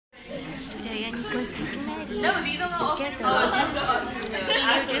Nico's getting married. No, these are not you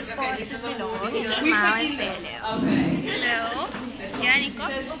just pass it along, you smile and say hello. Hello. Yeah, Nico?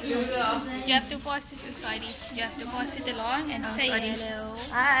 You have to pass it to Sorry. You have to pass it along and say hello.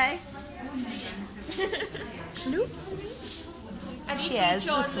 Hi. Hello. She has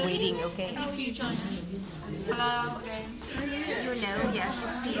this wedding, okay? Hello again. You know, you have to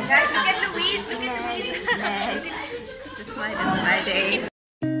see it. Guys, look at Louise, look at Louise. This is my day.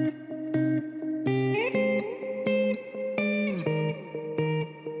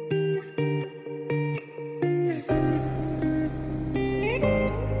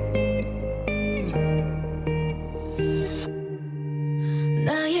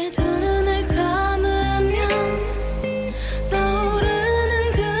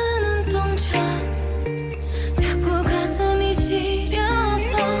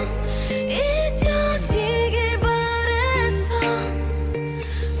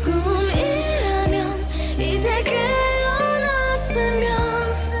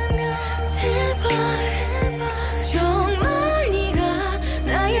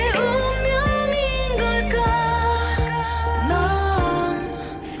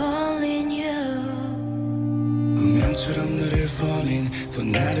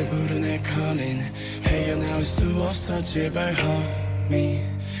 제발 험이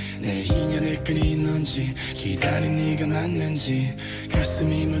내 인연의 끈이 넌지 기다린 네가 맞는지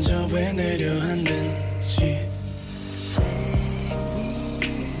가슴이 먼저 왜 내려앉는지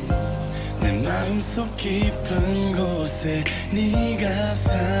내 마음속 깊은 곳에 네가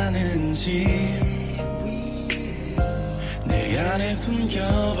사는지 내 안에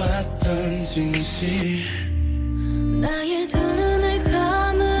숨겨왔던 진실 나의 두 눈을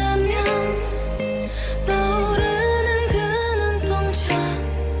감으면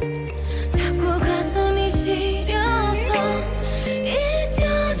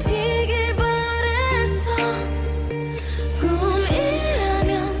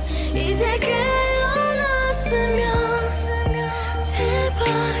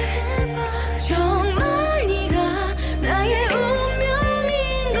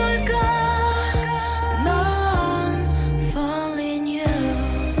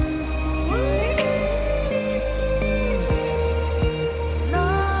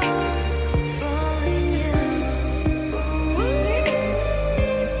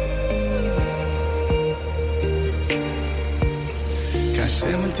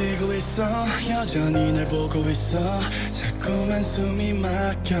여전히 날 보고 있어 자꾸만 숨이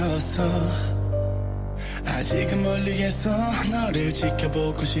막혀서 아직은 멀리에서 너를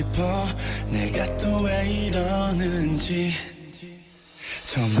지켜보고 싶어 내가 또 왜 이러는지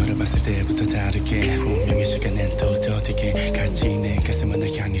처음 너를 봤을 때부터 다르게 운명의 시간은 또 더디게 같이 내 가슴은 널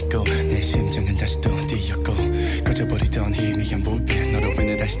향했고 내 심장은 다시 또 뛰었고 꺼져버리던 희미한 불빛 너로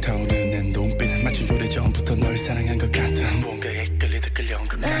인해 다시 타오르는 눈빛 마치 오래전부터 널 사랑한 것 같아 뭔가에 끌리듯 끌려온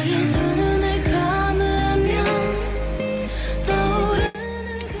것 같아 나의 두 눈을 감으면 떠오르는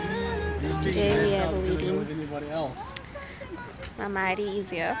Today we have a wedding. Mamari is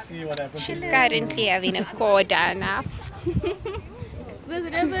here. She's currently having a coda nap.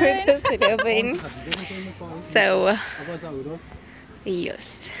 So,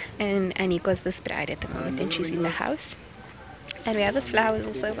 yes. And Aniko's this bride at the moment and she's in the house. And we have these flowers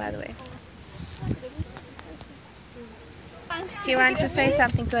also, by the way. Do you want to say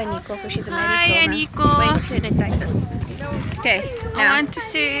something to Aniko? Because she's a married girl. Hi, Aniko. Wait, turn it like this. Okay. Now. I want to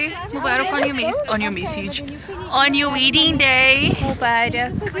say Mubarak on your message. On your wedding day.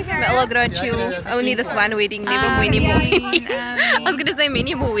 Mubarak. May Allah grant you only this one wedding, never many more weddings. I was going to say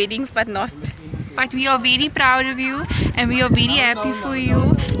many more weddings, but not. But we are very proud of you and we are very happy for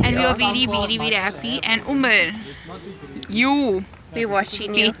you and we are very, very, very happy. And Umar, we're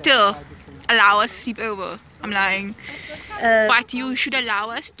watching you. Better allow us to sleep over. I'm lying. But you should allow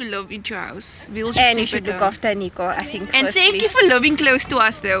us to live in your house. We'll just and you should look after Nico, I think. And firstly. thank you for living close to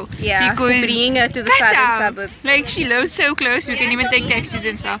us though. Yeah, because for bringing her to the southern suburbs. Like she lives so close, we can even take taxis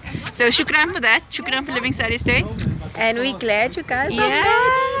and stuff. So shukran for that. Shukran for living Saturday. And we're glad you guys are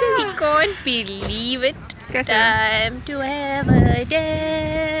married. We can't believe it. Time to have a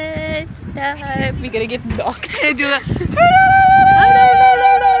dance. Time. We're gonna get knocked. Do that.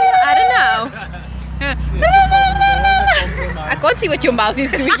 I don't know. I can't see what your mouth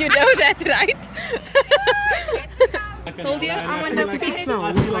is doing, you know that, right? I wonder if it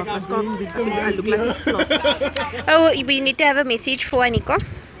smells. Oh, we need to have a message for Aniko.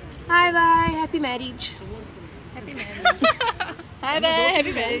 Hi bye, happy marriage. Happy marriage. Hi bye,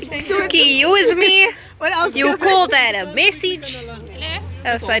 happy marriage. Excuse me. What else? You call that a message?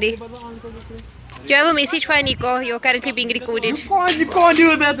 Oh, sorry. Do you have a message for Aniko? You're currently being recorded. You can't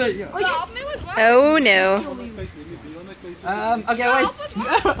do that. Oh no. Okay, wait.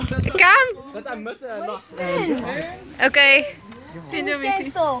 Come. That I miss a lot. Okay.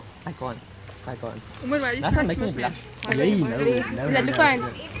 I can't. Umar, why That's not making me blush. Is that the fun?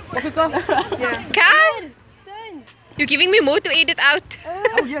 Come. You're giving me more to edit out.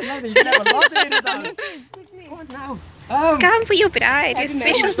 Oh yes, now you can have a lot to edit out. Go on now. Come for your bride, your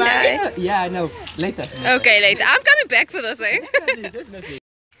special bride. Yeah, I know. Later. Okay, later. I'm coming back for this, eh? Definitely.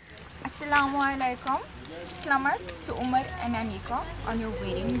 Assalamualaikum. Selamat to Umar and Anika on your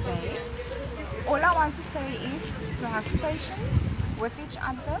wedding day. All I want to say is to have patience with each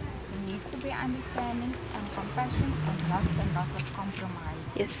other. There needs to be understanding and compassion and lots of compromise.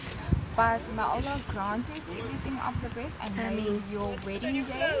 Yes. But may Allah grant us everything of the best, and may your wedding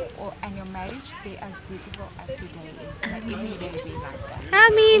day and your marriage be as beautiful as today is. May every day be like that.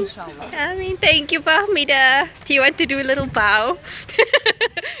 Ameen. Inshallah. Ameen. Thank you, Fahmida. Do you want to do a little bow?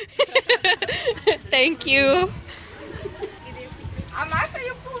 Thank you. Amasa,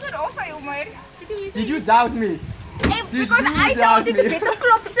 you pulled it off, Umar. Did you doubt me? Because I told you to get the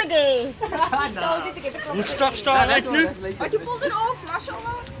clops again. I told you to get the clops again. Start right now. But you pulled it off,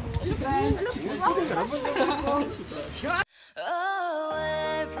 mashallah. It looks lovely, mashallah. Oh,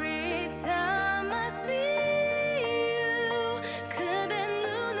 every time I see you, 그대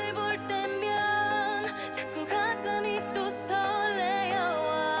눈을 볼 때면 자꾸 가슴이 또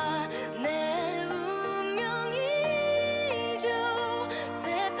설레어와 내 운명이죠.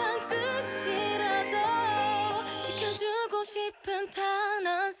 세상 끝이라도 지켜주고 싶은 단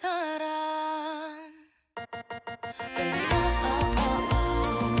한 사람. Baby,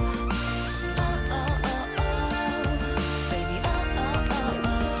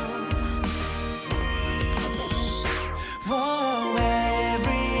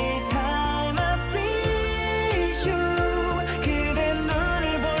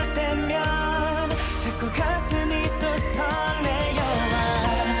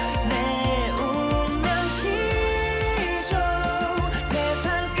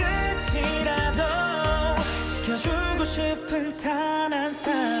 싶은 단 한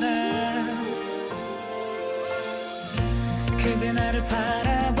사람 그대 나를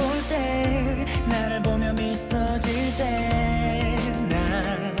바라볼 때 나를 보며 미소 질 때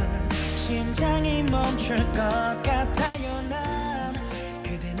난 심장이 멈출 것 같아요 난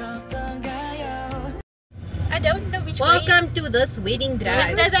그댄 어떤가요 I don't know which Welcome to this wedding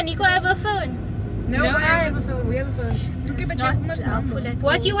drive. Does Aniko have a phone? No, I have a phone. We have a phone. It's not helpful at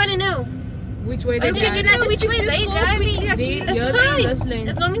What all. do you want to know? Which way Okay, they can I know which way they driving? It's fine.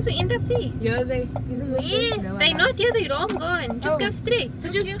 As long as we end up there. Yeah, they. Where? No, They're not here, they're all gone. Just go straight. So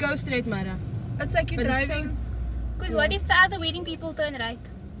just go straight, Mara. It's like you But it's driving. Because what if the other wedding people turn right?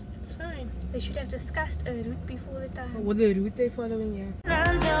 It's fine. They should have discussed a route before the time. What the route they following, yeah.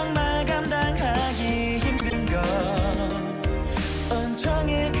 난 정말 감당하기 힘든 거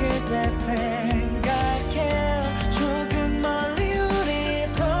온종일 그대 생각해 조금 멀리 우리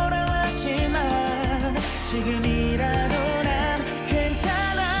돌아왔지만 지금이라도 난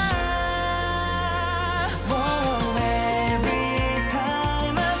괜찮아 oh, every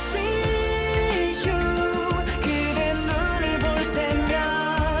time I see you 그대 눈을 볼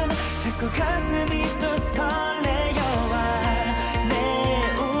때면 자꾸 가슴이 또 설레어와 내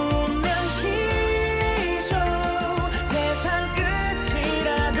운명이죠 세상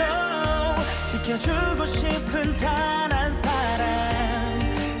끝이라도 지켜주고 싶은 단 한 사람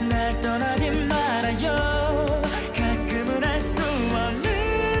날 떠나지 말아요 가끔은 알 수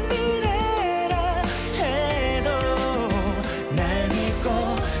없는 미래라 해도 날 믿고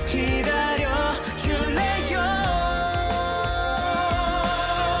기다려 줄래요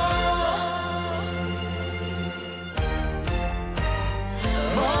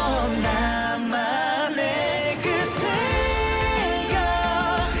나만의 그대여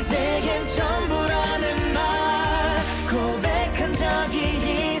내겐 전부라는 말 고백한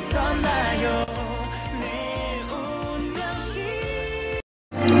적이 있었나요 내 운명이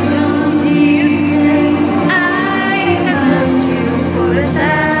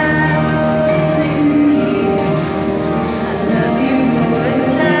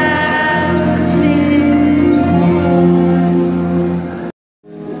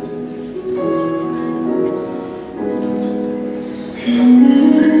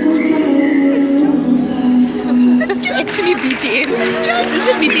Actually, BTS. It's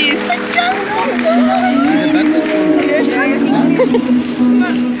a BTS. I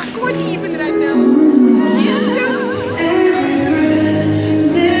can't even right now.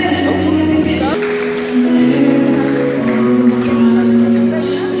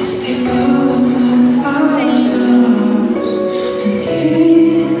 Let's take all of ourselves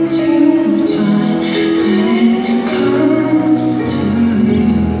and into time.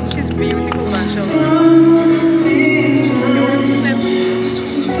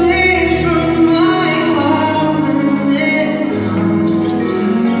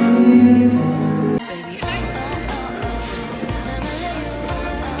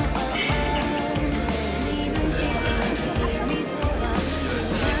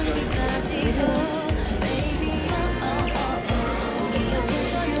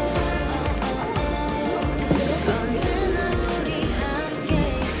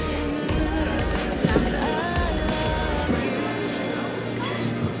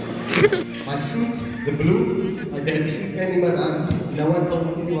 the blue, I had to shoot anyone out. No one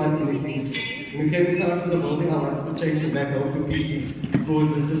told anyone anything. When we came out to the building, I wanted to chase him back home to PT because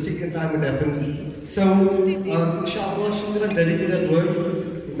this is the second time it happens. So, inshallah, shukran, ready for that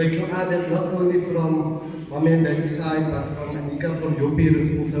word. Make you add that not only from mommy and daddy's side, but from Anika, from your parents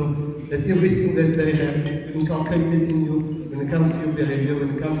also, that everything that they have inculcated in you, when it comes to your behavior,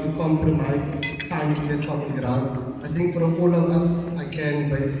 when it comes to compromise, finding that common ground. I think from all of us, I can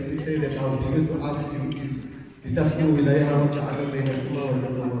basically say that our biggest dua for you is لِتَسْكُنُوا إِلَيْهَا وَجَعَلَ بَيْنَكُمْ مَوَدَّةً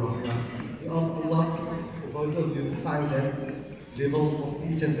وَرَحْمَةً. We ask Allah for both of you to find that level of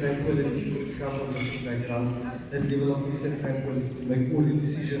peace and tranquility to come from different backgrounds, that level of peace and tranquility to make all your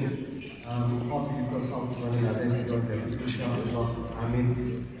decisions after you consult one another and God's happy. Inshallah. Amen.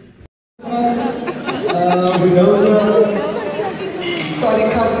 We know starting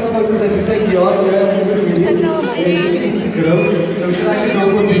cousins photo that we take yard every meeting and it just seems to grow. So we try to go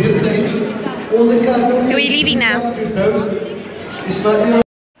for a bigger stage. All the cousins. Are we leaving now?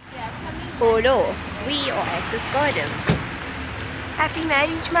 Polo, we are at the gardens. Happy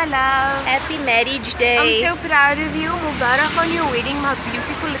marriage, my love. Happy marriage day. I'm so proud of you. Mubarak on your wedding, my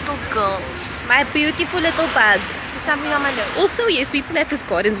beautiful little girl. My beautiful little bug. There's something on my lip. Also, yes, people at this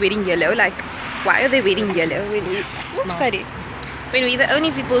gardens wearing yellow. Like, why are they wearing yellow? When we, oops, sorry. When we're the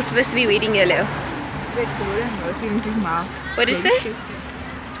only people supposed to be wearing yellow. What did he say?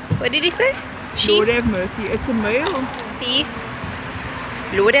 What did he say? She? Lord have mercy. It's a male. He?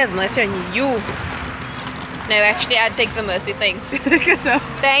 Lord have mercy on you. No, actually, I'd take the mercy. Thanks.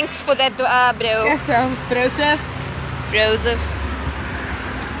 Thanks for that dua, bro. Broseph. Joseph.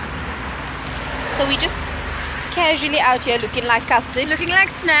 So we just casually out here looking like custard. Looking like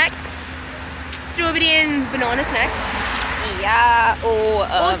snacks. Strawberry and banana snacks. Yeah, or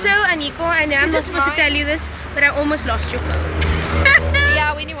also, Aniko, I know I'm not supposed to tell you this, but I almost lost your phone.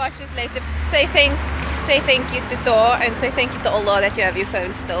 Yeah, when you watch this later, say thank you to Thor and say thank you to Allah that you have your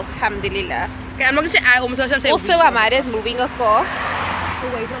phone still. Alhamdulillah. Okay, I'm not gonna say I almost lost. I'm saying also, Amara is moving a car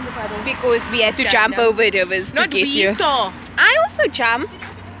away from the puddle because we had to jump over rivers to get you. Not I also jump.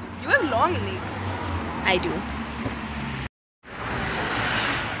 You have long legs. I do.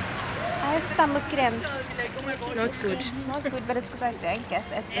 I have stomach cramps. Not good. Not good, but it's because I drank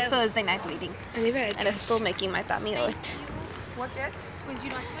gas at the Thursday night wedding. And it's still making my tummy hurt. What that? Was you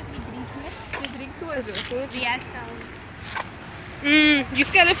not supposed to be drinking it? The drink too is good. Yes, You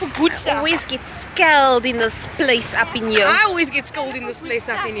scald it for good I stuff. always get scalded in this place up in here. I always get scalded in this place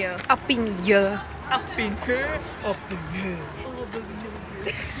up in here. Up in here. Up in here. Up in here.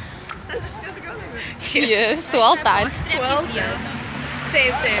 Yes, well done. Well done.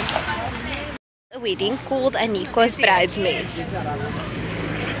 Same. A wedding called Aniko's Bridesmaids.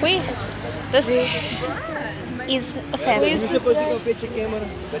 Wait, this is a family. You're supposed to go fetch a camera,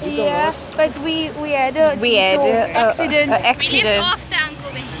 but you Yeah, but we had a accident. We left after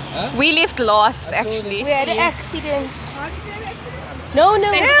Uncle then. We left last actually. We had an accident. No.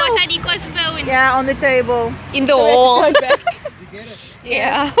 They forgot Aniko's phone. Yeah, on the table. In the hall. Did you get it?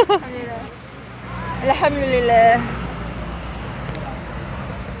 Yeah. Alhamdulillah.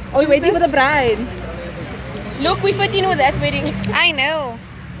 Oh, we're waiting for the bride. Look, we fit in with that wedding. I know.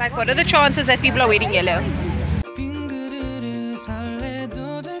 Like, what are the chances that people are wearing yellow?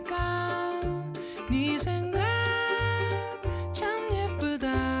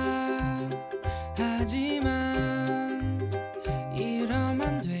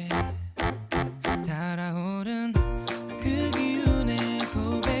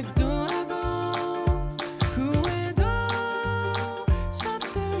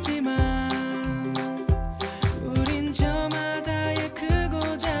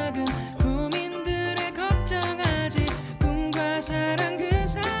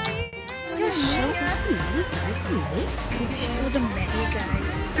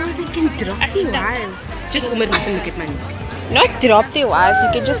 So they can drop the wives. Just Umar doesn't look at my neck. Not drop the wives,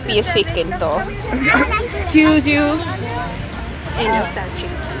 you can just be a second though. Excuse you. And your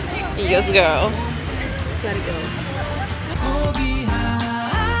subject. Yes, girl. Let it go.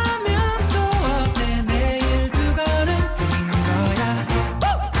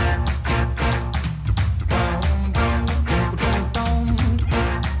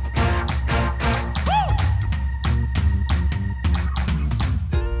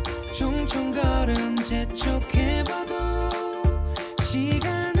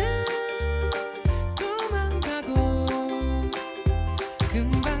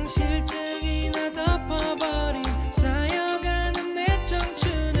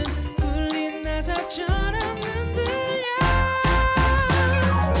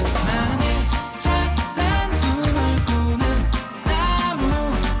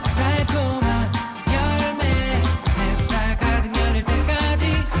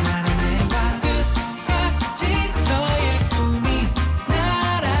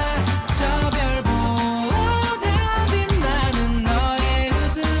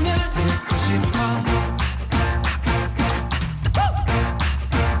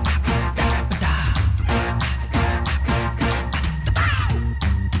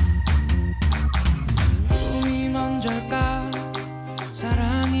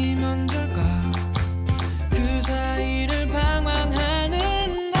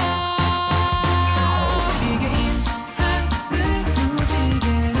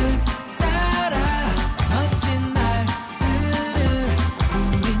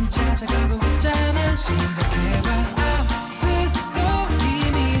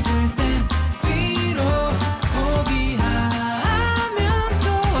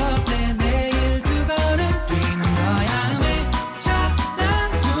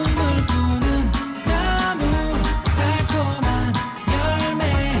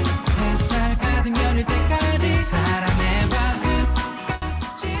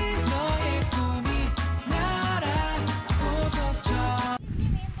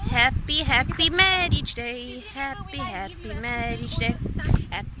 Happy marriage day. Happy marriage day. Happy marriage day.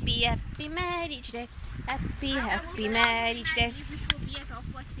 Happy marriage day. Happy marriage day.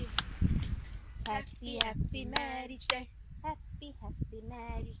 Happy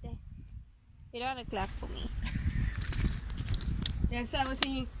marriage day. You don't want to clap for me. Yes, I was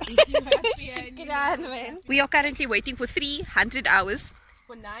singing. We are currently waiting for 300 hours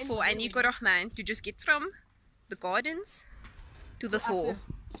for Anika Rahman to just get from the gardens to this hall.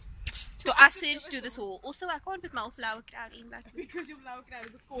 To Aaaah to this hall. Also, I can't put my flower crown in like this. Because your flower crown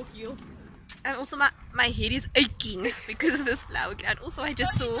is a cork heel. And also my head is aching because of this flower crown. Also, I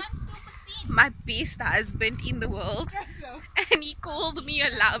just saw my best husband in the world, and he called me a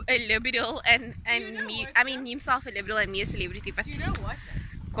liberal and me, I mean himself a liberal and me a celebrity. But you know what?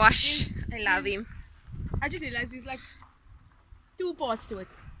 Gosh, I love him. I just realized there's like two parts to it.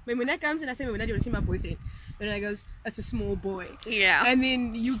 When Muna comes and I say, Muna, do you want to see my boyfriend? And I goes, it's a small boy. Yeah. And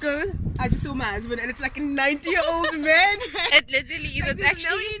then you go, I just saw my husband and it's like a 90-year-old man. It literally is. It's actually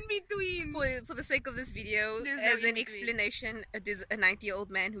no in between. For the sake of this video, as an explanation, it is a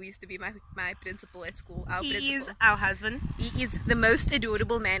 90-year-old man who used to be my principal at school. He is our husband. He is the most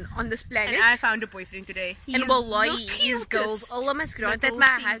adorable man on this planet. And I found a boyfriend today. And wallahi, he is gold. Allah must grant that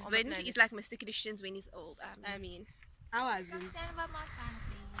my husband is like Mr. Christians when he's old. I mean, our husband.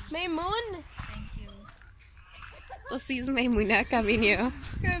 Maymoon. This is Maimuna coming here.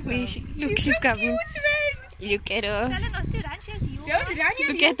 Look, she's coming. Look at her. Tell her not to run, she has you. Don't run,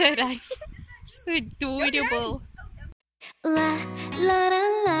 look at her run. So adorable. La la la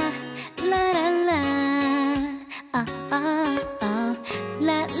la la la la.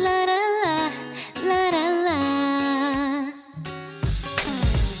 La la la la la la.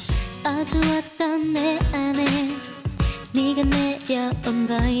 어두웠던 내 안에 네가 내려온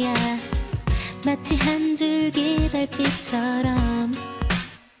거야. 마치 한 줄기 달빛처럼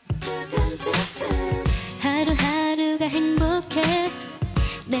하루하루가 행복해.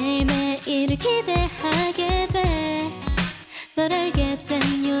 매일매일을 기대하게 돼. 널 알게 된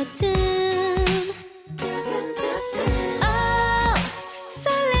요즘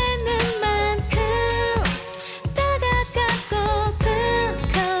설레는 만큼 다가가고픈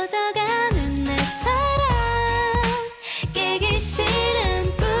커져가는 내 사랑 깨기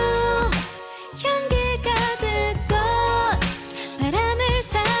싫은 꿈 향기 가득 꽃 바람을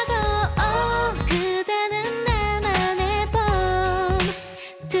타고 그대는 나만의 봄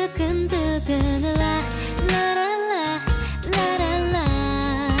두근두근 라라라라 라라라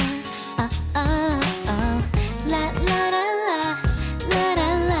라라라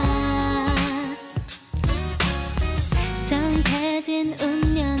라라라 정해진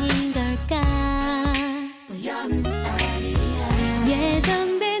운명인 걸까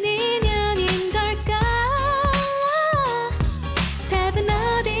예정된 인연인 걸까 답은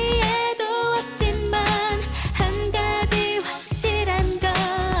어디에도 없지만 한 가지 확실한 건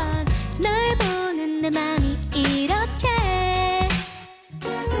널 보는 내 맘이 이렇게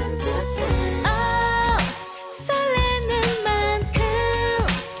설레는 만큼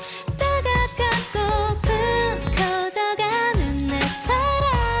다가가고픈 커져가는 내 사랑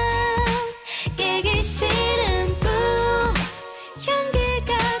깨기 싫은 꿈 향기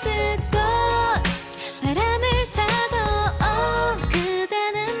가득 꽃 바람을 타고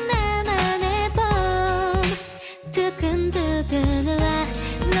그대는 나만의 봄 두근두근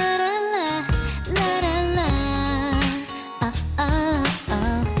라라라 라라라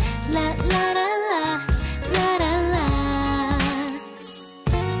라라라 라라라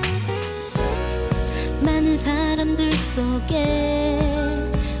많은 사람들 속에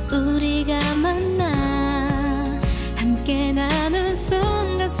우리가 만나 함께 나눈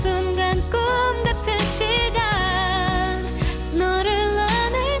순간순간 꿈 같은 시간 너를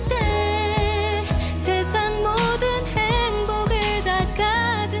안을 때 세상 모든 행복을 다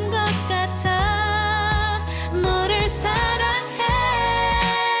가진 것 같아 너를 사랑해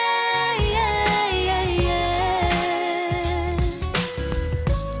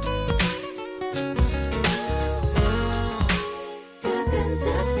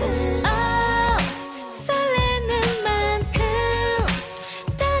설레는 만큼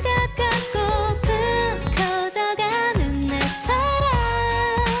다가가고픈 커져가는 내 사랑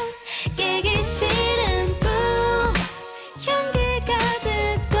깨기 싫은 꿈 향기 가득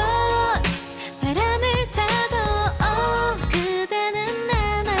꽃 바람을 타고 그대는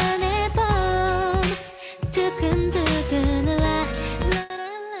나만의 봄 두근두근 라라라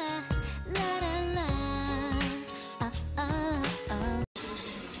라라라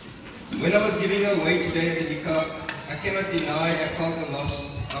When I was giving away today at the nikah, I cannot deny I felt a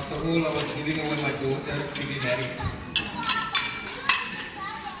loss. After all, I was giving away my daughter to be married.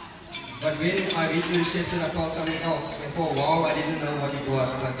 But when I reached the reception, I felt something else. And for a while, I didn't know what it was.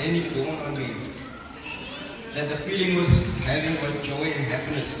 But then it dawned on me that the feeling was having was joy and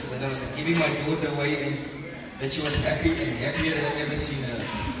happiness. That I was giving my daughter away and that she was happy and happier than I've ever seen her.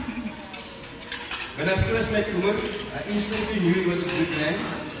 When I first met Umar, I instantly knew he was a good man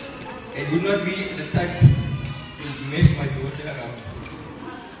and would not be the type to mess my daughter around.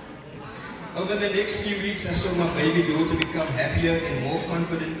 Over the next few weeks, I saw my baby daughter become happier and more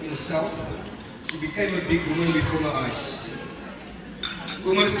confident in herself. She became a big woman before my eyes.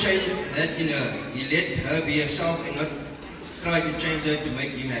 Umar changed that in her. He let her be herself and not try to change her to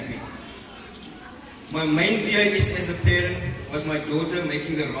make him happy. My main fear is, as a parent, was my daughter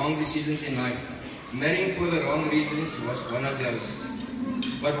making the wrong decisions in life. Marrying for the wrong reasons was one of those.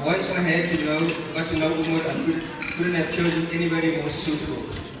 But once I got to know Umar, I couldn't have chosen anybody more suitable.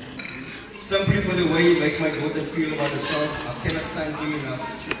 Simply for the way he makes my daughter feel about herself, I cannot thank him enough.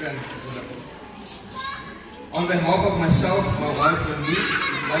 Shukran. On behalf of myself, my wife and niece,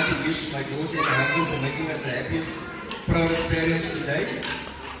 I'd like to wish my daughter and husband for making us the happiest, proudest parents today.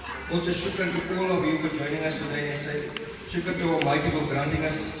 Also, shukran to all of you for joining us today and say shukran to Almighty for granting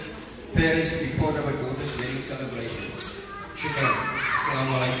us parents to be part of our daughter's wedding celebration. Shukran.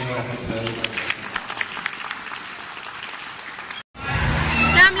 Assalamu alaikum wa rahmatullahi wa barakatuh.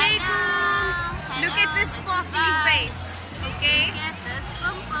 Look at this sparkly face, okay? Look at this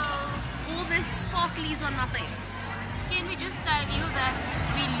pimple. All this sparklies on my face. Can we just tell you that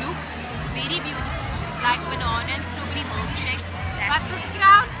we look very beautiful, like banana and strawberry milkshakes, but this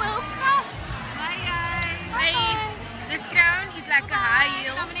crown poked us. Hey, this crown is like a high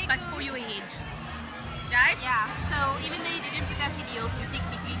heel, but for your head. Right? Yeah, so even though you didn't put us in heels, you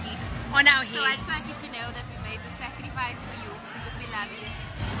technically did. On our heads. So I just want you to know that we made the sacrifice for you because we love you.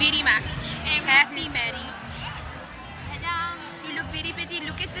 Very much. Happy marriage. And you look very pretty.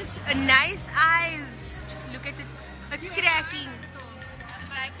 Look at this nice eyes. Just look at it. It's cracking. I would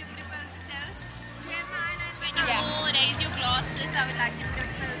like to propose a toast. When you all raise your glasses, I would like to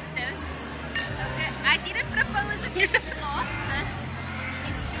propose a toast. Okay, I didn't propose a toast. This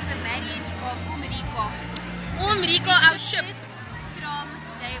is to the marriage of Umriko, our ship. From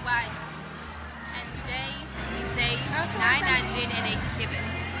day one. And today is day 987.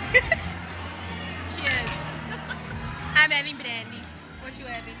 Cheers. I'm having brandy. What you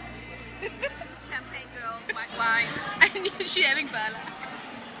having? Champagne, girl, white wine. I knew she having bala.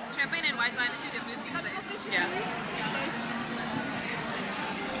 Champagne and white wine are two different things. Yeah.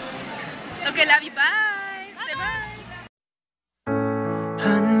 Okay, love you. Bye. Say bye.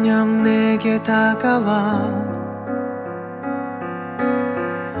 안녕 내게 다가와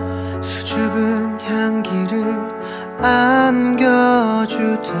수줍은 향기를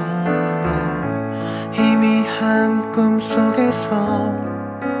안겨주던 너 희미한 꿈속에서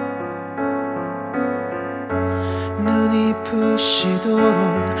눈이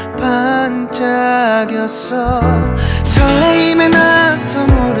부시도록 반짝였어 설레임에 나도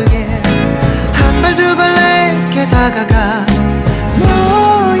모르게 한 발 두 발 내게 다가가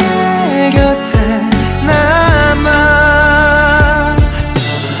너의 곁에 남아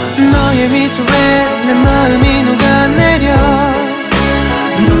너의 미소에 내 마음이 녹아내려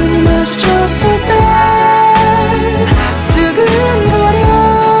눈이 마주쳤을 때 뜨근거려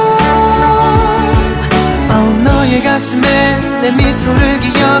너의 가슴에 내 미소를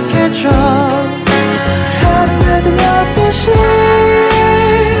기억해줘